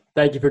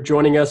Thank you for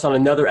joining us on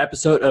another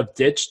episode of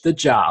Ditch the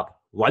Job.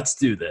 Let's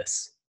do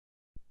this.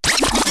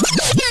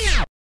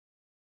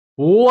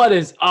 What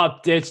is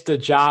up, Ditch the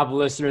Job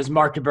listeners?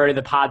 Mark Bertie,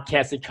 the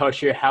podcasting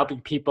coach here,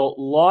 helping people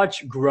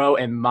launch, grow,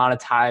 and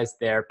monetize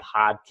their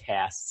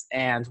podcasts.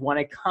 And when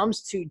it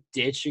comes to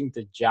ditching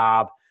the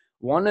job,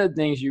 one of the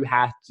things you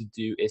have to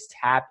do is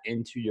tap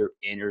into your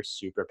inner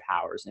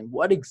superpowers. And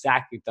what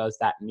exactly does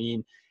that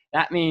mean?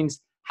 That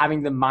means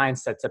having the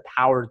mindset to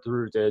power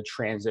through the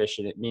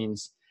transition. It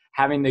means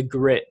having the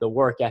grit, the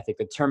work ethic,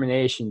 the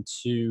determination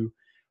to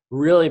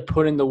really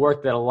put in the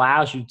work that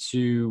allows you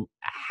to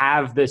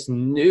have this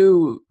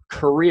new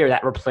career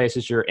that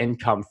replaces your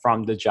income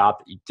from the job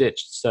that you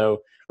ditched.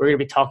 So we're going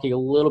to be talking a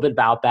little bit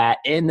about that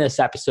in this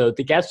episode.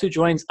 The guest who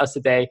joins us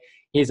today,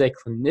 he's a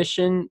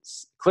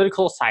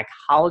clinical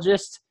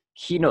psychologist,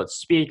 keynote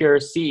speaker,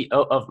 CEO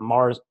of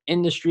Mars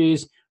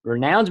Industries,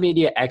 renowned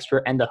media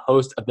expert, and the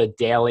host of the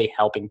Daily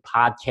Helping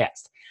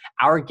podcast.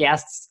 Our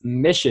guest's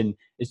mission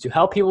is to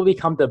help people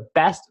become the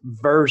best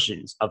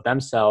versions of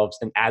themselves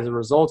and as a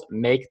result,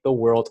 make the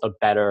world a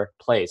better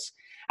place.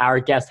 Our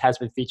guest has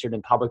been featured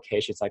in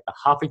publications like the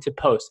Huffington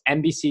Post,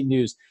 NBC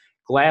News,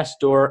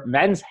 Glassdoor,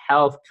 Men's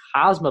Health,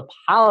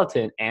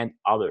 Cosmopolitan, and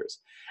others.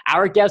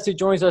 Our guest who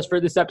joins us for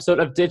this episode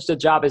of Ditch the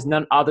Job is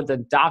none other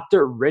than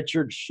Dr.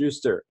 Richard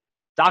Shuster.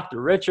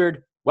 Dr.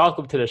 Richard,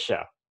 welcome to the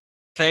show.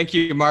 Thank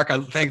you, Mark.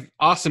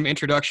 Awesome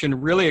introduction.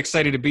 Really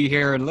excited to be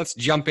here, and let's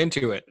jump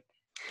into it.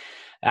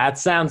 That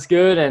sounds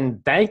good,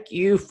 and thank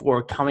you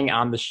for coming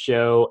on the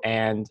show.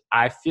 And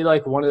I feel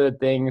like one of the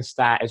things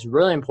that is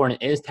really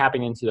important is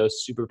tapping into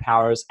those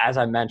superpowers. As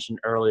I mentioned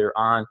earlier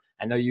on,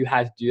 I know you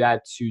had to do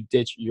that to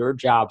ditch your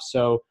job.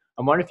 So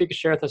I'm wondering if you could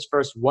share with us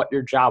first what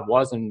your job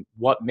was and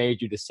what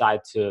made you decide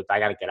I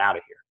got to get out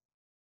of here.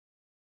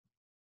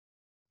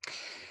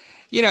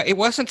 You know, it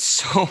wasn't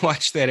so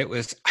much that it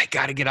was, I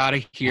got to get out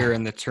of here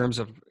in terms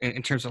of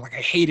like, I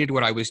hated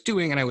what I was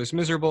doing and I was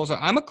miserable. So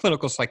I'm a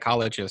clinical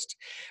psychologist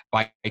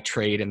by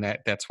trade, and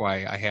that's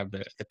why I have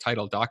the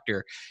title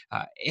doctor.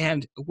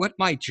 And what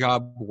my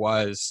job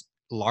was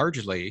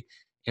largely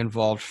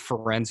involved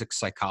forensic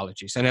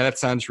psychology. So I know that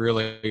sounds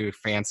really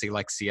fancy,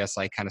 like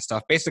CSI kind of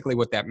stuff. Basically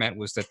what that meant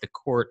was that the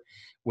court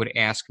would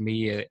ask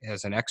me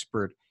as an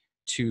expert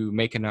to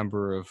make a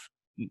number of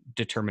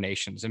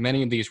determinations, and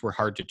many of these were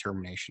hard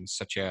determinations,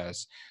 such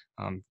as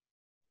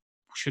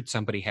should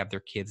somebody have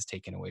their kids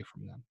taken away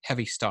from them?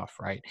 Heavy stuff,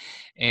 right?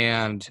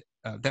 And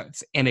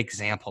that's an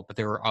example, but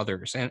there are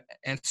others. And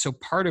so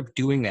part of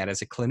doing that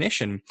as a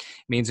clinician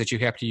means that you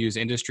have to use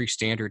industry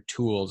standard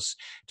tools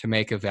to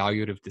make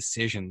evaluative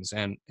decisions.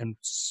 And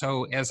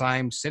so as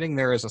I'm sitting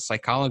there as a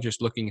psychologist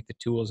looking at the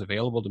tools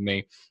available to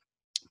me,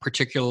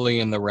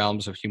 particularly in the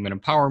realms of human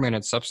empowerment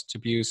and substance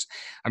abuse,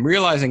 I'm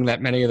realizing that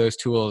many of those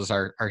tools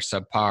are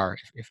subpar,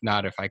 if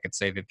not, if I could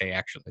say that they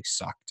actually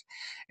sucked.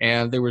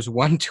 And there was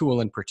one tool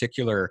in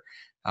particular,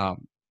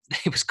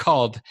 it was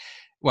called,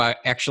 well,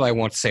 actually, I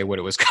won't say what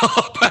it was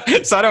called,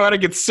 so I don't want to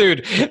get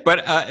sued,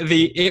 but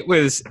it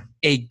was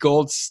a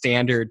gold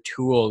standard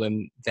tool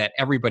that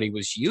everybody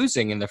was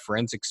using in the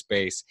forensic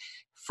space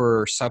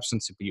for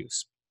substance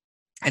abuse.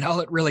 And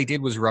all it really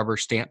did was rubber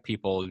stamp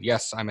people.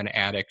 Yes, I'm an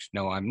addict.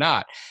 No, I'm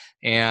not.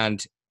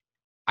 And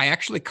I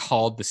actually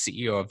called the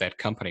CEO of that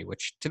company,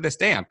 which to this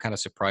day, I'm kind of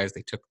surprised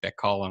they took that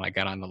call and I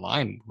got on the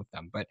line with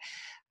them. But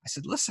I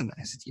said, listen,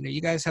 you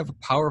guys have a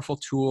powerful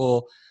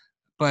tool,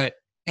 but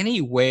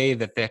any way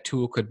that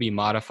tool could be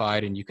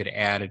modified and you could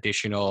add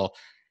additional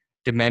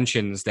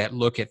dimensions that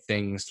look at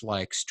things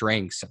like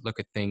strengths, that look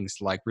at things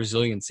like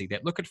resiliency,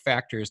 that look at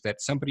factors that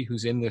somebody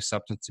who's in the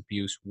substance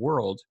abuse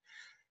world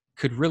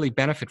could really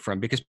benefit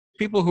from, because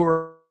people who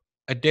are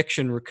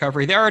addiction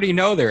recovery, they already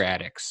know they're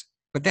addicts,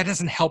 but that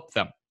doesn't help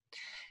them.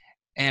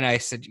 And I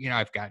said,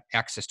 I've got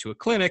access to a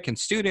clinic and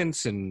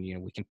students, and,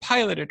 we can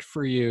pilot it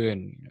for you,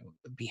 and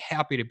be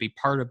happy to be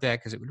part of that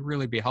because it would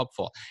really be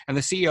helpful. And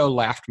the CEO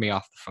laughed me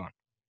off the phone.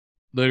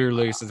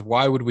 Literally says,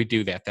 why would we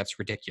do that? That's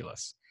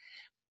ridiculous.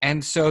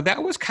 And so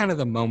that was kind of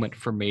the moment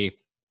for me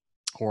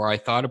where I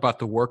thought about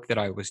the work that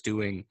I was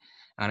doing,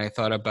 and I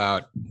thought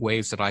about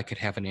ways that I could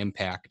have an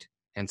impact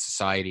and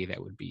society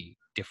that would be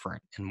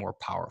different and more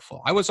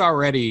powerful. I was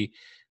already,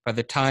 by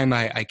the time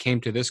I came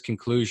to this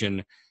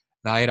conclusion,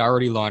 I had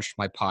already launched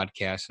my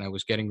podcast, and I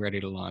was getting ready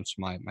to launch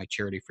my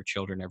charity for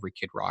children, Every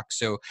Kid Rocks.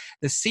 So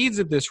the seeds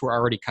of this were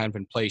already kind of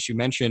in place. You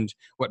mentioned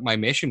what my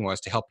mission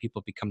was, to help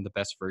people become the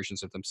best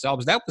versions of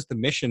themselves. That was the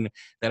mission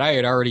that I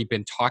had already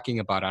been talking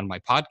about on my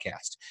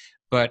podcast.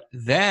 But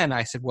then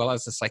I said, well,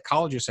 as a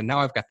psychologist, and now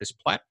I've got this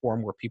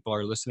platform where people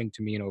are listening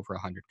to me in over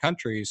 100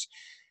 countries,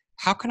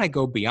 how can I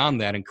go beyond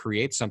that and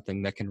create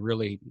something that can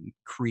really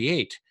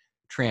create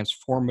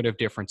transformative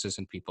differences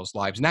in people's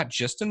lives, not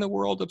just in the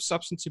world of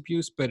substance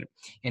abuse, but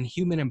in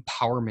human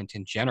empowerment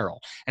in general?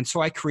 And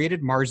so I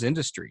created Mars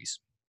Industries.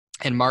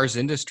 And Mars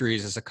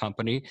Industries is a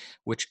company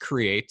which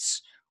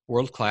creates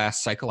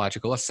world-class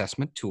psychological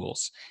assessment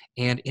tools.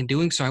 And in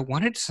doing so, I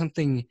wanted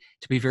something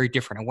to be very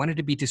different. I wanted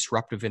to be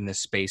disruptive in this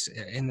space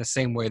in the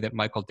same way that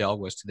Michael Dell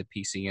was to the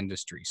PC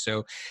industry.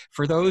 So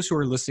for those who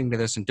are listening to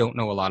this and don't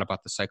know a lot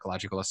about the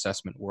psychological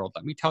assessment world,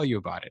 let me tell you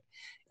about it.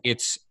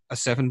 It's a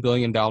 $7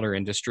 billion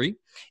industry.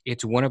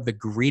 It's one of the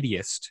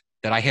greediest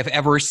that I have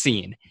ever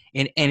seen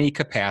in any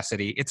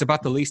capacity. It's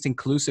about the least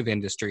inclusive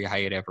industry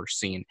I had ever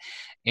seen.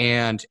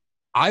 And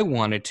I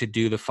wanted to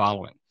do the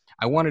following.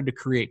 I wanted to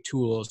create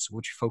tools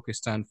which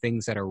focused on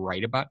things that are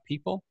right about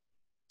people,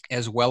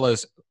 as well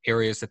as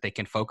areas that they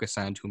can focus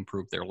on to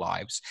improve their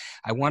lives.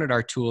 I wanted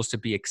our tools to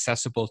be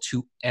accessible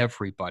to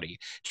everybody,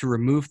 to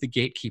remove the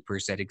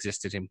gatekeepers that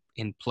existed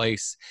in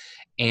place,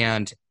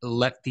 and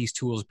let these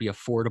tools be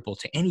affordable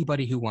to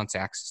anybody who wants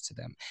access to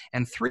them.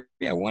 And three,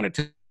 I wanted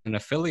to an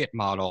affiliate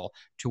model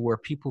to where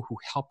people who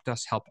helped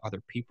us help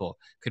other people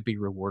could be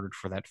rewarded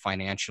for that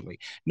financially.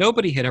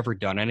 Nobody had ever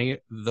done any of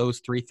those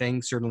three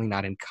things, certainly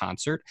not in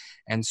concert.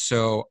 And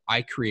so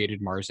I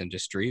created Mars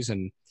Industries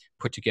and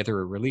put together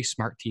a really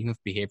smart team of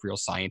behavioral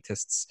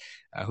scientists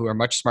who are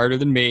much smarter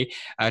than me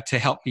to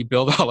help me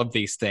build all of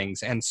these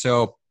things. And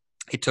so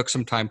it took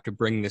some time to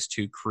bring this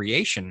to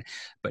creation,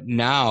 but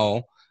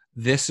now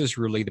this is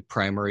really the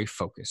primary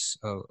focus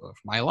of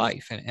my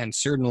life. And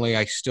certainly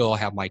I still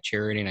have my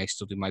charity and I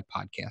still do my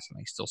podcast and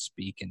I still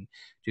speak and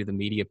do the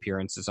media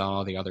appearances and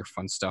all the other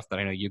fun stuff that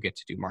I know you get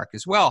to do, Mark,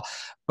 as well.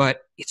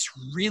 But it's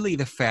really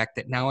the fact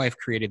that now I've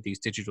created these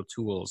digital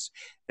tools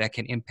that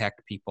can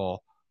impact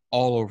people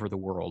all over the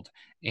world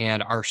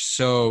and are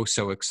so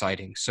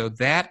exciting. So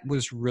that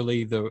was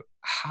really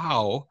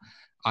how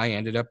I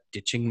ended up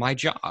ditching my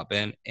job.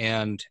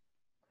 And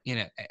you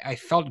know, I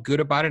felt good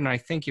about it. And I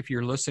think if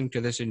you're listening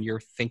to this and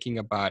you're thinking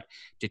about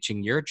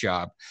ditching your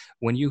job,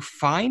 when you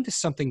find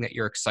something that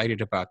you're excited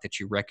about that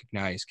you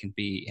recognize can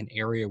be an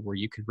area where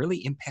you can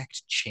really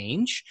impact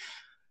change,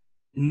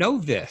 know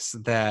this,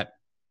 that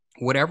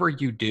whatever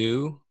you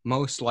do,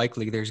 most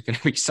likely there's going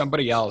to be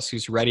somebody else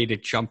who's ready to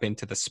jump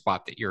into the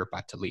spot that you're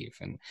about to leave.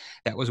 And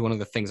that was one of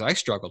the things I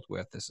struggled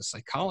with as a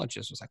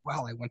psychologist. Was like,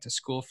 well, I went to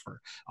school for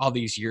all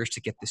these years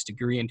to get this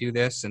degree and do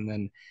this. And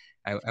then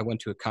I went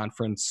to a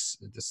conference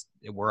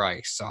where I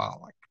saw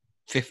like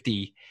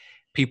 50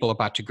 people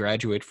about to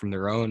graduate from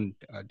their own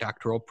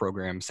doctoral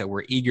programs that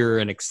were eager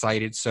and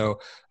excited.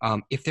 So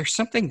if there's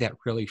something that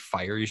really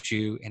fires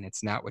you and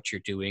it's not what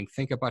you're doing,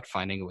 think about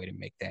finding a way to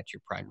make that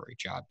your primary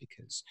job,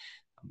 because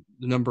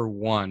number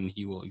one,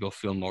 you'll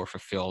feel more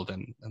fulfilled,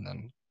 and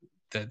then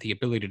the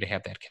ability to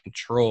have that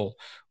control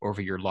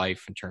over your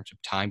life in terms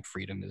of time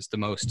freedom is the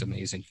most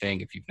amazing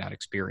thing if you've not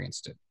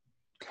experienced it.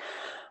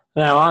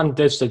 Now on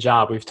Ditch the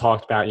Job, we've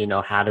talked about,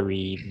 how do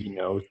we,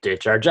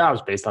 ditch our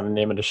jobs based on the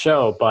name of the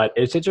show. But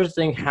it's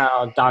interesting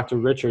how Dr.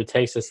 Richard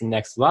takes this to the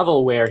next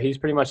level, where he's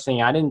pretty much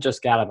saying, I didn't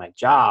just get out of my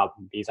job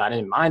because I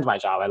didn't mind my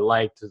job. I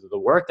liked the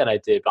work that I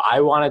did, but I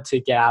wanted to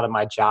get out of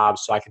my job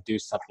so I could do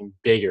something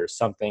bigger,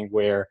 something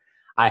where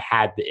I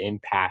had the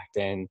impact.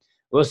 And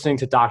listening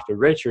to Dr.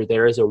 Richard,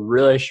 there is a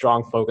really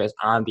strong focus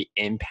on the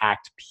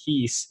impact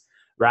piece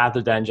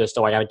rather than just,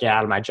 I got to get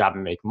out of my job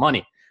and make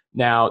money.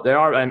 Now,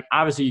 and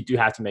obviously you do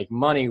have to make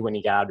money when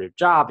you get out of your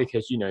job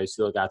because, you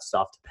still got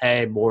stuff to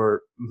pay,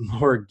 more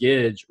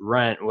mortgage,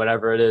 rent,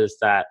 whatever it is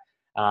that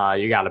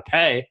you got to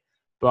pay.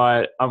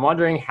 But I'm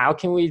wondering, how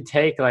can we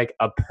take like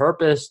a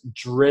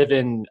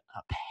purpose-driven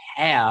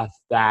path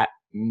that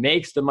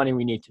makes the money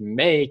we need to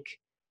make?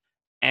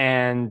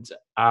 And so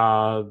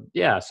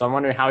I'm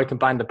wondering how we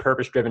combine the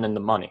purpose-driven and the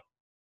money.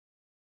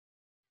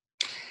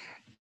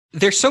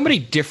 There's so many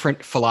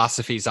different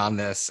philosophies on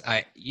this.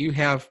 You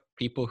have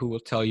people who will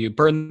tell you,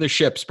 burn the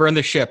ships,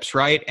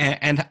 right?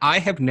 And I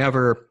have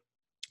never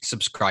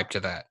subscribed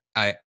to that.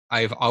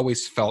 I've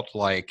always felt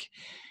like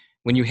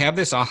when you have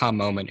this aha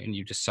moment and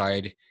you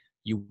decide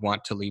you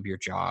want to leave your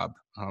job,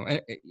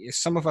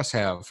 some of us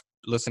have,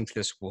 listening to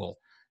this, will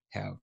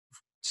have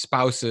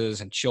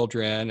spouses and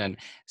children. And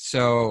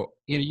so,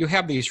 you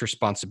have these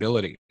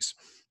responsibilities.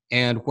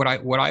 And what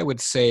I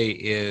would say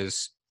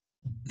is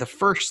the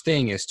first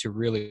thing is to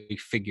really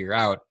figure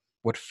out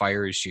what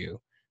fires you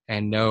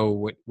and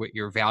know what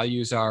your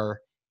values are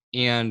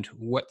and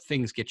what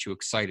things get you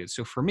excited.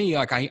 So for me,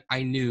 like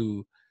I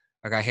knew,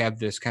 like I had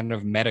this kind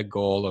of meta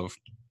goal of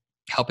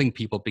helping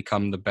people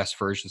become the best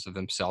versions of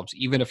themselves,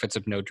 even if it's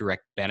of no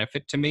direct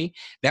benefit to me.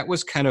 That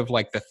was kind of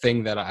like the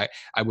thing that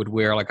I would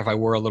wear. Like if I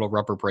wore a little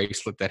rubber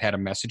bracelet that had a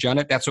message on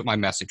it, that's what my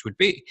message would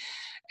be.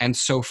 And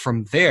so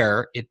from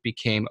there, it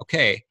became,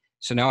 okay,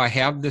 so now I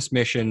have this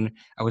mission.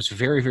 I was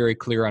very, very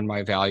clear on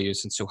my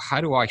values. And so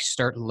how do I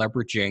start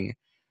leveraging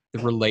the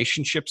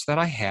relationships that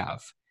I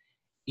have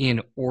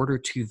in order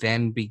to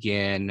then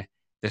begin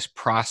this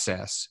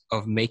process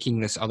of making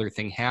this other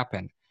thing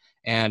happen?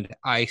 And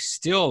I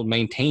still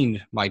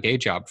maintained my day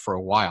job for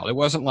a while. It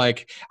wasn't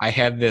like I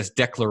had this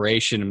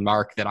declaration,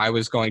 Mark, that I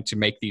was going to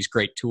make these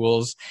great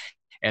tools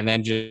and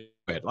then just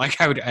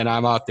and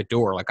I'm out the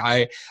door. Like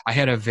I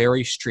had a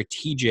very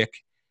strategic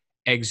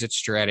exit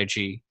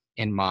strategy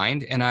in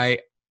mind. And I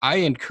I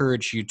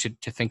encourage you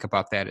to think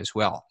about that as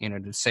well.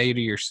 To say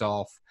to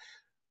yourself,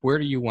 where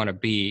do you want to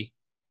be?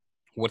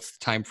 What's the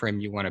time frame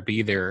you want to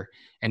be there?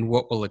 And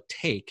what will it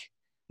take,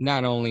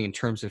 not only in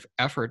terms of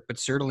effort, but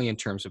certainly in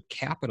terms of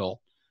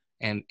capital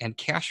and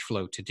cash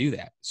flow to do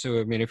that. So,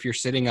 I mean, if you're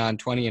sitting on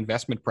 20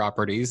 investment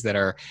properties that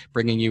are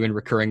bringing you in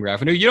recurring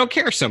revenue, you don't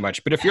care so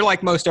much. But if you're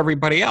like most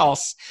everybody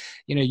else,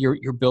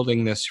 you're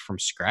building this from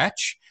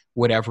scratch,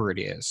 whatever it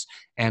is.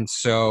 And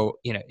so,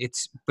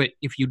 but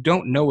if you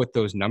don't know what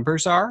those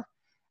numbers are,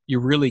 you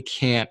really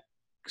can't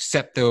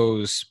set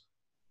those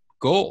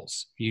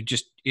goals.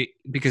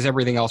 Because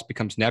everything else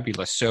becomes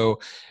nebulous.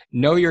 So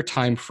know your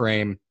time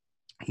frame,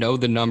 know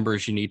the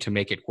numbers you need to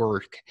make it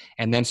work,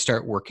 and then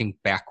start working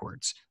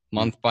backwards,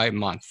 month by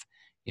month,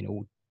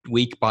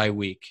 week by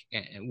week.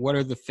 And what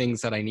are the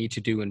things that I need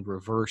to do in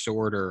reverse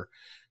order,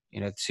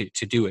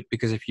 to do it?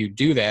 Because if you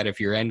do that, if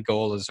your end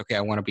goal is, okay,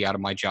 I want to be out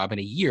of my job in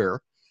a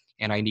year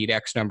and I need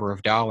X number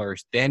of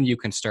dollars, then you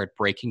can start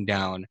breaking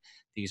down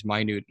these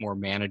minute, more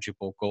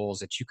manageable goals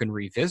that you can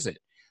revisit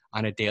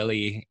on a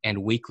daily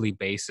and weekly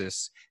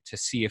basis to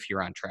see if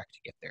you're on track to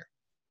get there.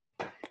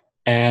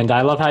 And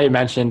I love how you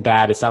mentioned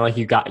that it's not like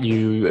you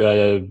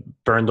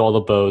burned all the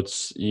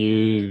boats.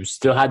 You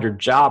still had your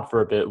job for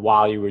a bit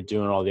while you were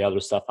doing all the other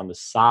stuff on the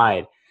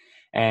side.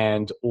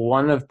 And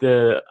one of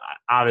the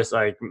obvious,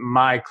 like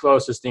my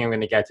closest thing I'm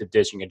going to get to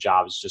ditching a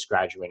job is just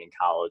graduating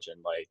college.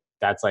 And like,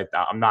 that's like,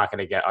 I'm not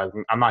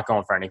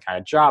going for any kind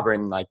of job or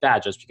anything like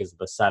that just because of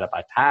the setup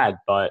I've had.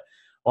 But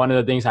one of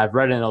the things I've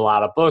read in a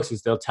lot of books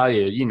is they'll tell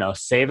you,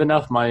 save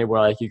enough money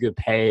where like you could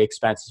pay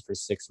expenses for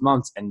 6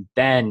 months and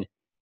then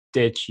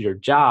ditch your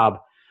job.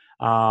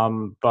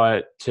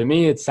 But to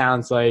me, it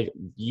sounds like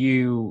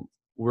you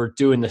were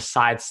doing the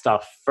side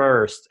stuff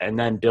first and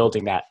then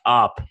building that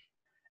up.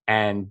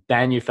 And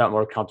then you felt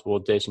more comfortable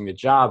ditching the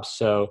job.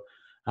 So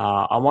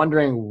I'm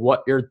wondering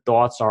what your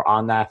thoughts are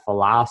on that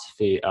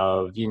philosophy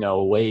of,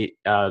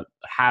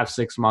 have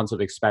 6 months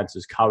of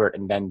expenses covered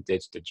and then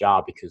ditch the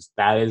job, because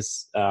that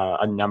is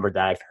a number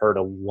that I've heard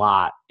a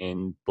lot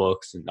in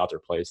books and other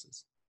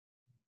places.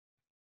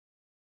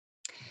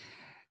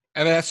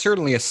 I mean, that's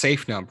certainly a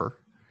safe number.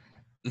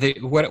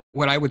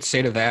 What I would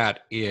say to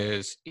that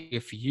is,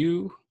 if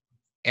you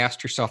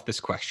asked yourself this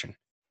question,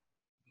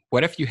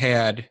 what if you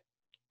had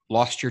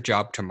lost your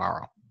job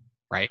tomorrow,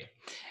 right?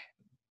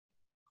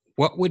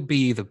 What would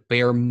be the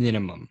bare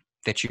minimum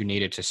that you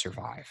needed to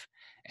survive?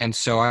 And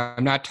so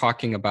I'm not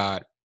talking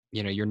about,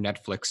 your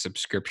Netflix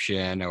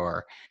subscription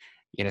or,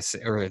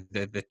 or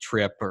the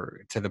trip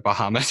or to the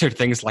Bahamas or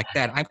things like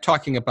that. I'm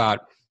talking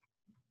about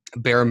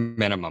bare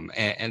minimum.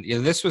 And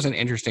this was an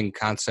interesting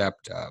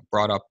concept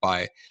brought up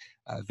by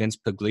Vince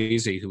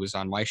Puglisi, who was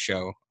on my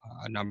show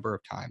a number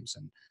of times.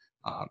 And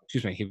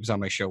he was on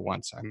my show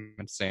once. I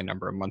meant to say a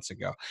number of months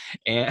ago.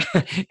 And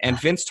and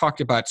Vince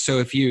talked about, so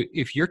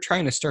if you're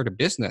trying to start a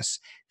business,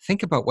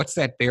 think about what's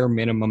that bare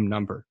minimum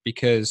number,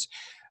 because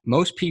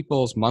most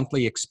people's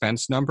monthly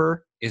expense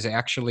number is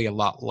actually a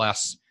lot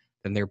less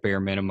than their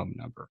bare minimum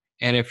number.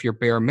 And if your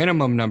bare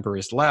minimum number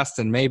is less,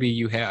 then maybe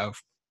you have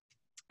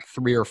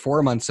 3 or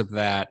 4 months of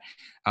that.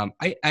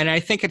 I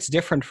think it's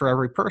different for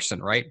every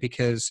person, right?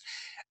 Because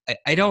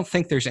I don't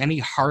think there's any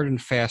hard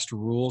and fast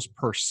rules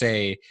per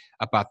se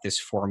about this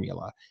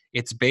formula.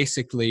 It's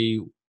basically,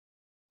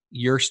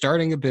 you're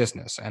starting a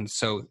business. And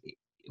so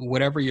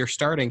whatever you're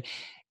starting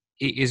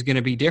is going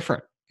to be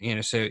different.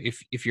 So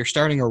if you're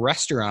starting a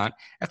restaurant,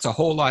 that's a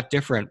whole lot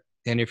different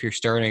than if you're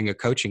starting a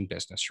coaching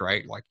business,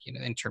 right? Like,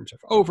 in terms of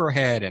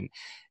overhead and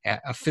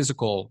a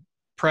physical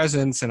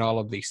presence and all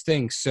of these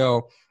things.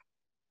 So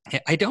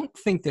I don't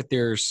think that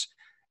there's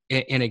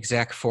an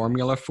exact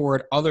formula for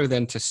it, other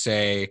than to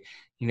say,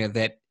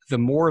 that the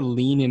more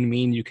lean and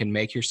mean you can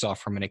make yourself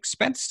from an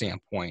expense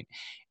standpoint,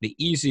 the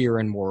easier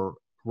and more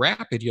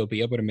rapid you'll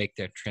be able to make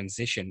that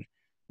transition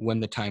when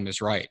the time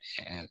is right.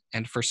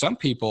 And for some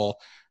people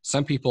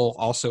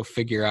also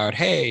figure out,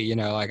 hey,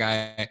 like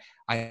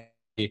I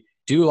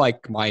do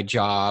like my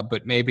job,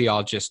 but maybe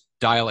I'll just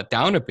dial it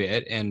down a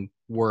bit and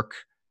work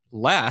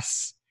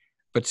less,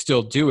 but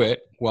still do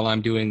it while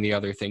I'm doing the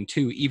other thing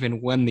too,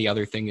 even when the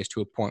other thing is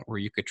to a point where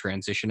you could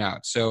transition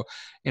out. So,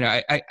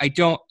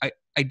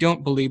 I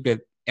don't believe that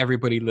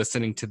everybody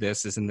listening to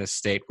this is in this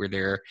state where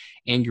they're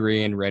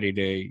angry and ready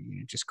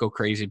to just go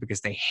crazy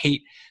because they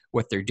hate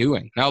what they're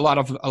doing. Now, a lot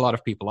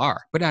of people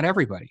are, but not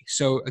everybody.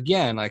 So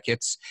again, like,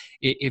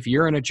 if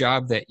you're in a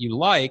job that you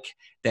like,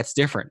 that's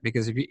different,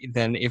 because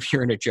if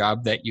you're in a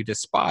job that you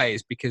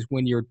despise, because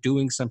when you're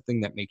doing something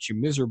that makes you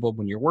miserable,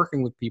 when you're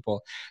working with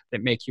people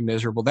that make you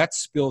miserable, that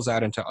spills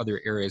out into other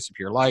areas of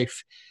your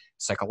life,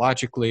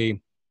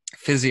 psychologically,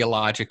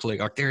 physiologically.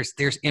 Like,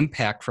 there's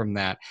impact from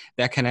that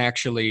can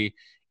actually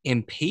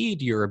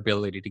impede your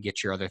ability to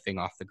get your other thing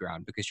off the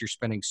ground, because you're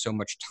spending so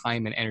much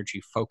time and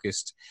energy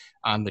focused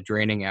on the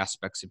draining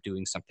aspects of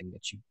doing something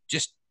that you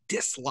just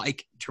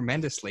dislike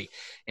tremendously.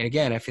 And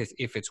again, if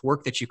it's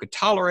work that you could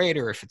tolerate,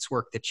 or if it's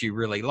work that you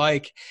really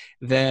like,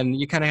 then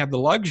you kind of have the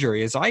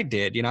luxury, as I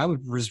did. I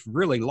was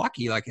really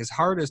lucky. Like, as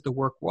hard as the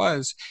work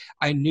was,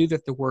 I knew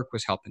that the work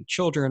was helping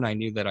children. I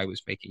knew that I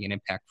was making an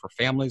impact for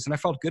families, and I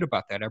felt good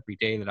about that every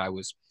day that I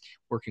was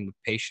working with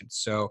patients.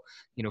 So,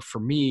 for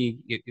me,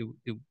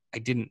 I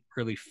didn't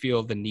really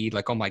feel the need,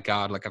 like, oh my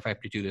God, like if I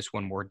have to do this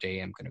one more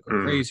day, I'm going to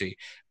go crazy.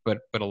 But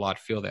a lot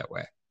feel that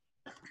way.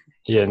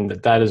 Yeah, and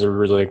that is a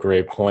really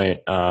great point,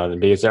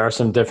 because there are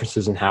some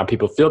differences in how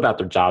people feel about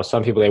their jobs.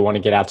 Some people, they want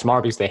to get out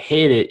tomorrow because they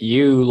hate it.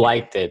 You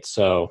liked it.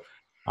 So,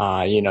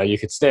 you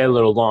could stay a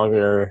little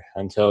longer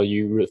until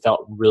you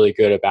felt really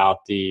good about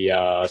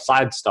the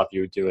side stuff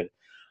you were doing.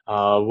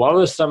 What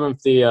was some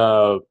of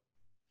the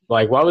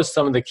what was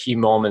some of the key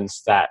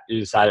moments that you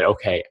decided,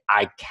 okay,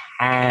 I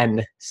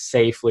can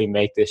safely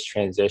make this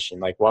transition?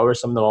 Like, what were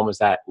some of the moments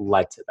that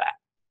led to that?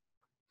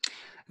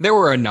 There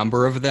were a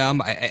number of them.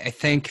 I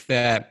think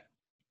that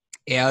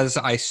as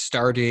I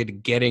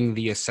started getting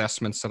the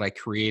assessments that I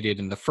created,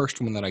 and the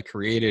first one that I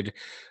created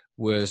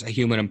was a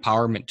human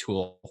empowerment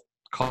tool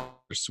called,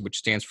 which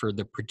stands for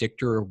the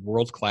Predictor of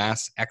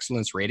World-Class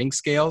Excellence Rating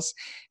Scales.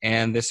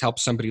 And this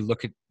helps somebody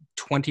look at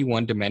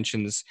 21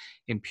 dimensions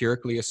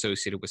empirically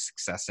associated with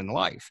success in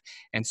life.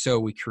 And so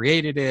we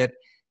created it,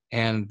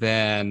 and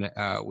then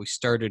we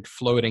started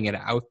floating it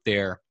out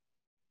there,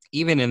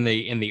 even in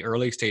the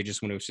early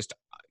stages when it was just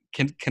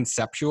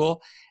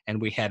conceptual,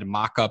 and we had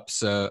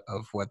mock-ups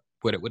of what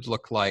it would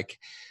look like.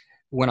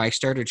 When I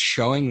started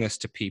showing this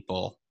to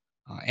people,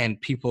 and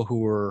people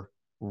who were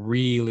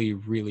really,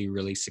 really,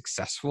 really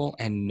successful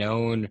and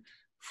known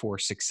for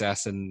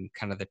success and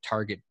kind of the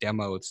target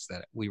demos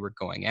that we were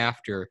going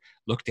after,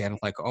 looked at it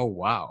like, oh,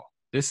 wow,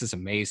 this is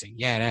amazing.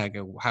 Yeah,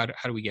 how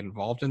do we get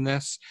involved in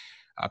this?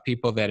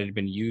 People that had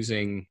been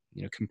using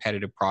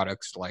competitive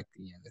products like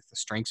the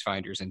Strengths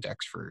Finders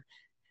Index for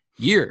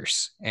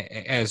years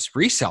as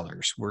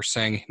resellers were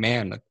saying,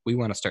 man, we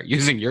want to start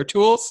using your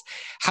tools.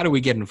 How do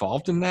we get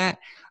involved in that?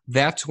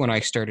 That's when I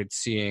started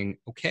seeing,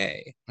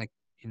 okay,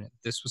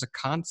 this was a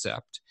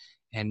concept,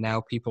 and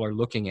now people are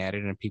looking at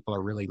it and people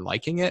are really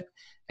liking it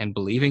and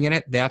believing in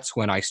it. That's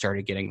when I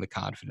started getting the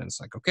confidence,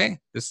 like, okay,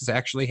 this is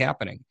actually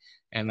happening,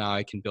 and now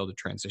I can build a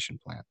transition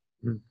plan.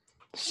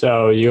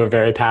 So you were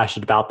very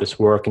passionate about this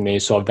work, and then you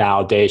saw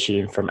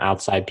validation from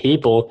outside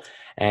people.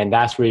 And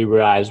that's where you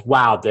realize,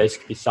 wow, this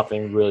could be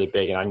something really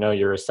big. And I know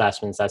your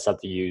assessments, that's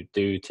something you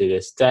do to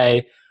this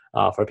day.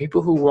 For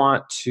people who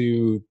want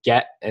to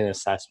get an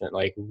assessment,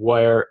 like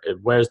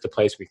where's the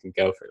place we can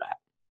go for that?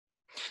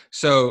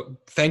 So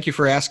thank you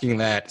for asking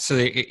that. So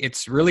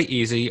it's really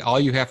easy. All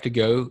you have to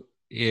go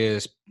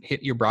is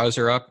hit your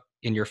browser up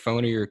in your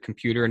phone or your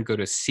computer and go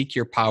to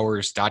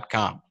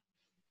seekyourpowers.com.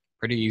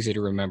 Pretty easy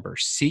to remember,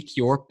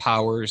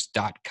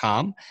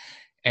 seekyourpowers.com.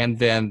 And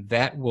then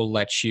that will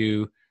let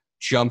you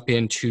jump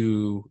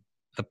into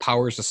the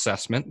Powers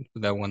assessment,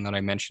 the one that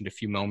I mentioned a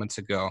few moments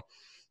ago,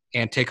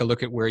 and take a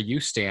look at where you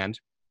stand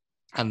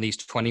on these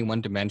 21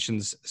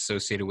 dimensions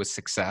associated with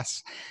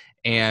success.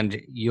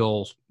 And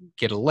you'll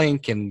get a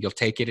link and you'll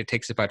take it. It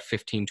takes about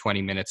 15,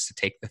 20 minutes to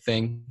take the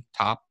thing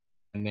top.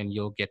 And then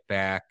you'll get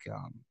back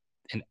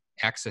an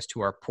access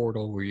to our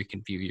portal where you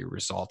can view your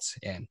results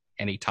and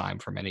anytime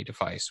from any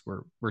device.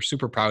 We're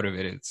super proud of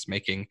it. It's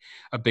making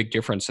a big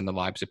difference in the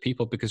lives of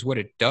people, because what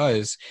it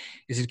does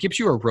is it gives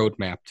you a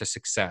roadmap to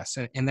success.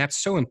 And that's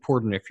so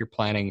important if you're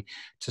planning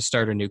to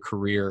start a new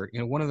career.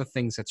 One of the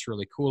things that's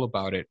really cool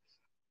about it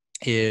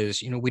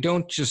is, we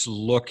don't just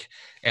look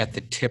at the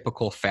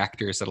typical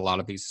factors that a lot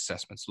of these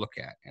assessments look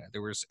at.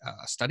 There was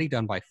a study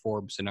done by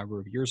Forbes a number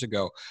of years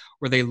ago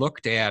where they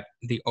looked at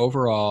the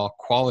overall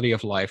quality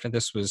of life. And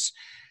this was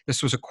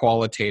a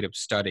qualitative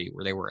study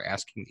where they were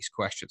asking these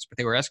questions, but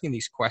they were asking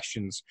these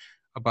questions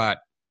about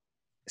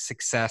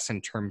success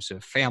in terms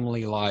of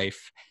family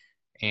life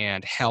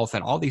and health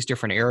and all these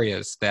different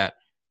areas that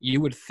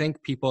you would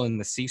think people in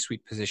the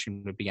C-suite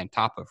position would be on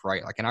top of,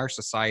 right? Like in our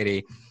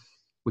society,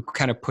 we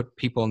kind of put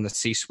people in the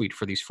C-suite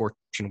for these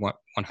Fortune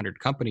 100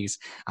 companies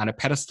on a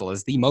pedestal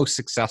as the most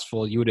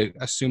successful. You would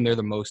assume they're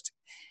the most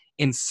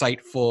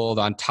insightful,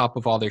 on top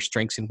of all their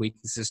strengths and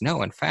weaknesses.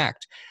 No, in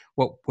fact,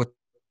 what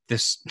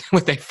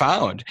they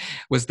found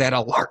was that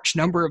a large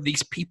number of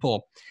these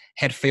people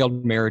had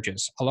failed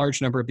marriages. A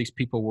large number of these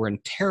people were in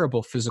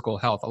terrible physical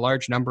health. A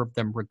large number of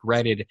them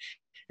regretted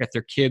that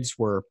their kids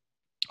were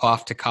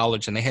off to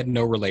college and they had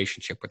no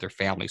relationship with their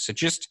family. So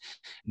just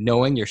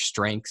knowing your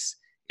strengths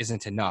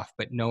isn't enough,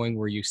 but knowing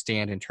where you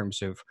stand in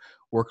terms of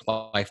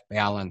work-life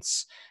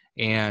balance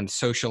and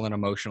social and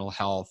emotional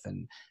health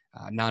and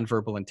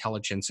nonverbal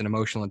intelligence and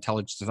emotional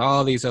intelligence and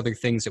all these other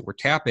things that we're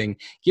tapping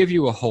give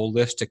you a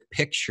holistic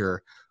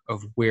picture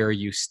of where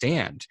you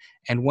stand.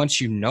 And once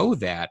you know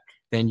that,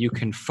 then you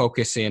can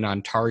focus in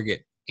on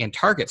target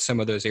some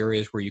of those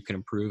areas where you can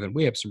improve. And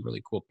we have some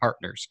really cool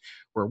partners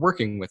we're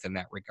working with in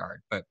that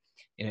regard. But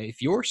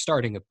if you're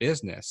starting a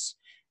business,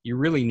 you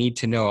really need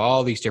to know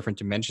all these different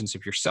dimensions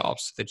of yourself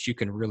so that you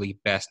can really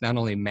best not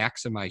only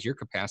maximize your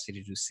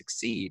capacity to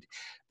succeed,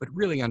 but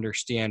really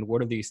understand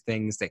what are these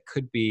things that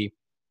could be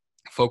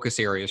focus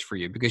areas for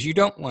you. Because you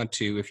don't want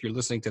to, if you're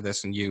listening to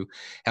this and you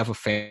have a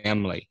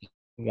family,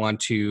 want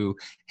to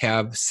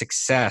have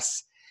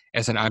success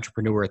as an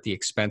entrepreneur at the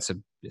expense of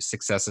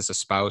success as a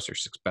spouse or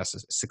success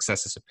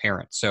as a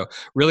parent. So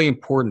really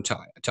important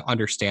to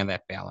understand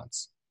that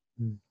balance.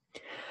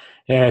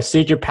 Yeah,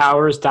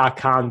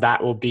 seekyourpowers.com.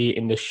 That will be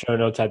in the show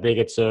notes. I think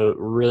it's a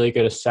really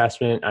good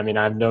assessment. I mean,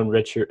 I've known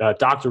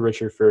Dr.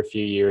 Richard for a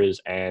few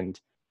years, and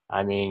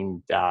I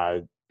mean,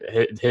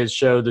 his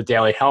show, The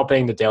Daily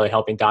Helping,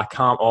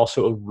 thedailyhelping.com,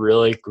 also a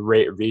really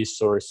great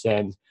resource.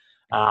 And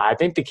I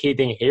think the key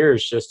thing here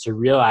is just to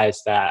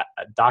realize that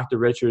Dr.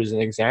 Richard is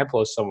an example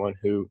of someone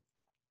who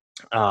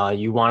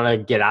you want to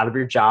get out of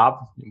your job,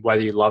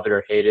 whether you love it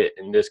or hate it.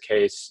 In this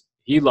case,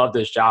 he loved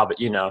his job, but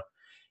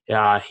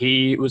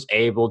he was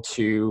able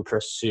to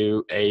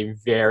pursue a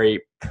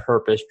very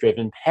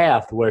purpose-driven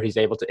path where he's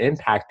able to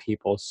impact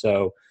people.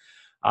 So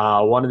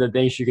one of the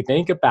things you could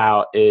think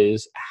about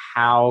is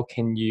how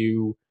can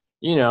you,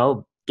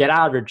 get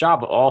out of your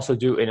job, but also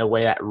do it in a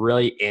way that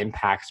really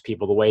impacts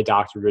people, the way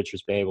Dr.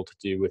 Richard's been able to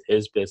do with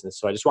his business.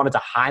 So I just wanted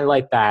to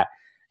highlight that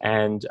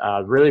and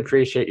really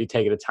appreciate you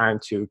taking the time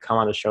to come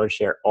on the show and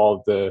share all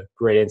of the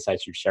great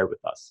insights you've shared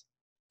with us.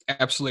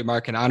 Absolutely,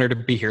 Mark. An honor to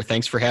be here.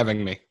 Thanks for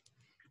having me.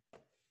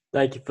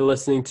 Thank you for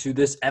listening to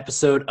this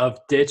episode of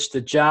Ditch the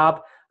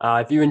Job.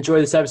 If you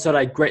enjoyed this episode,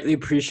 I'd greatly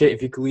appreciate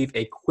if you could leave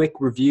a quick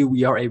review.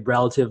 We are a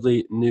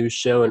relatively new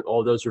show, and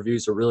all those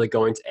reviews are really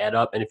going to add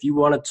up. And if you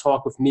want to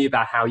talk with me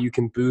about how you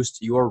can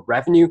boost your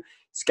revenue,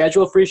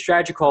 schedule a free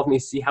strategy call with me,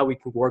 see how we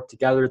can work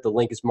together. The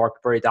link is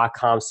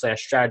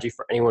markberry.com/strategy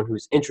for anyone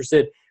who's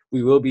interested.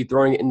 We will be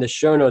throwing it in the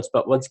show notes.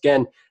 But once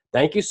again,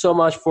 thank you so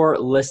much for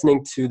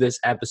listening to this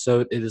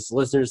episode. It is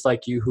listeners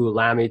like you who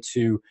allow me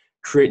to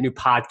create new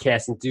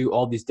podcasts and do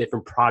all these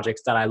different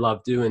projects that I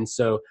love doing.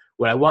 So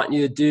what I want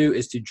you to do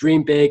is to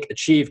dream big,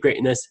 achieve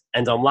greatness,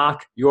 and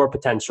unlock your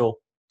potential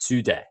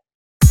today.